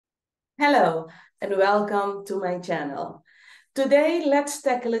Hello and welcome to my channel. Today, let's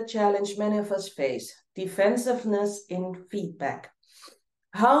tackle a challenge many of us face: defensiveness in feedback.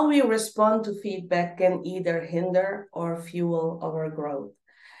 How we respond to feedback can either hinder or fuel our growth.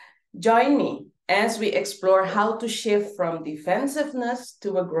 Join me as we explore how to shift from defensiveness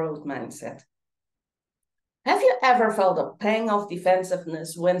to a growth mindset. Have you ever felt a pang of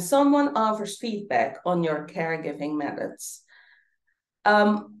defensiveness when someone offers feedback on your caregiving methods?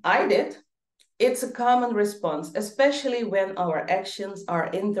 I did. It's a common response, especially when our actions are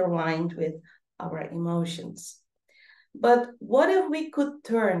intertwined with our emotions. But what if we could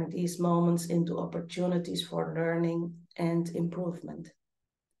turn these moments into opportunities for learning and improvement?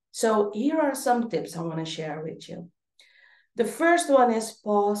 So, here are some tips I want to share with you. The first one is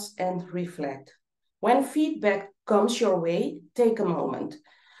pause and reflect. When feedback comes your way, take a moment.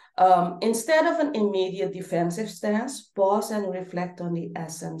 Instead of an immediate defensive stance, pause and reflect on the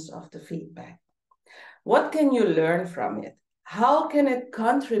essence of the feedback. What can you learn from it? How can it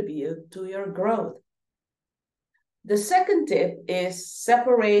contribute to your growth? The second tip is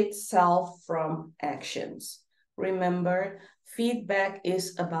separate self from actions. Remember, feedback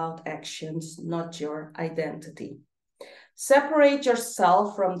is about actions, not your identity. Separate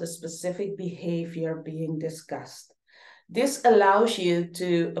yourself from the specific behavior being discussed. This allows you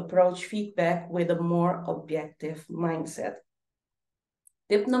to approach feedback with a more objective mindset.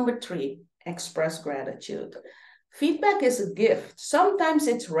 Tip number 3, express gratitude. Feedback is a gift. Sometimes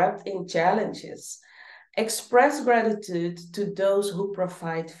it's wrapped in challenges. Express gratitude to those who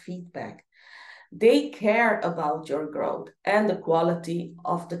provide feedback. They care about your growth and the quality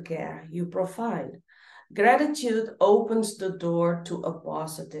of the care you provide. Gratitude opens the door to a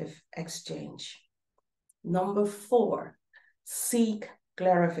positive exchange. Number 4, seek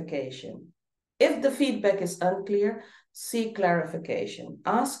clarification. If the feedback is unclear, seek clarification.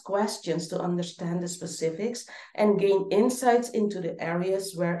 Ask questions to understand the specifics and gain insights into the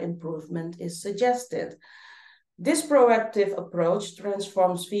areas where improvement is suggested. This proactive approach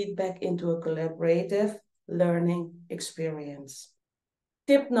transforms feedback into a collaborative learning experience.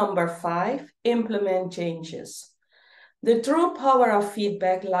 Tip number 5, implement changes. The true power of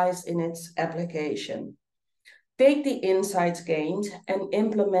feedback lies in its application. Take the insights gained and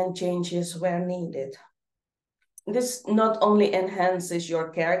implement changes where needed. This not only enhances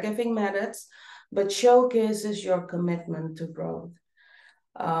your caregiving methods, but showcases your commitment to growth.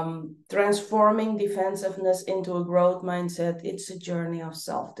 Transforming defensiveness into a growth mindset, it's a journey of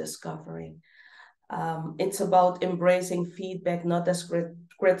self-discovery. It's about embracing feedback not as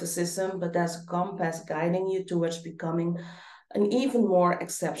criticism, but as a compass guiding you towards becoming an even more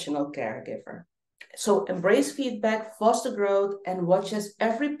exceptional caregiver. So embrace feedback, foster growth, and watch as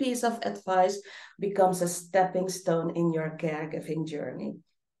every piece of advice becomes a stepping stone in your caregiving journey.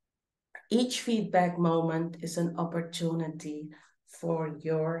 Each feedback moment is an opportunity for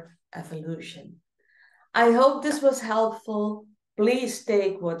your evolution. I hope this was helpful. Please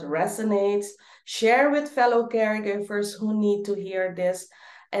take what resonates, share with fellow caregivers who need to hear this,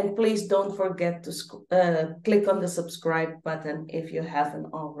 and please don't forget to click on the subscribe button if you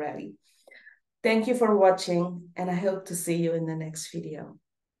haven't already. Thank you for watching, and I hope to see you in the next video.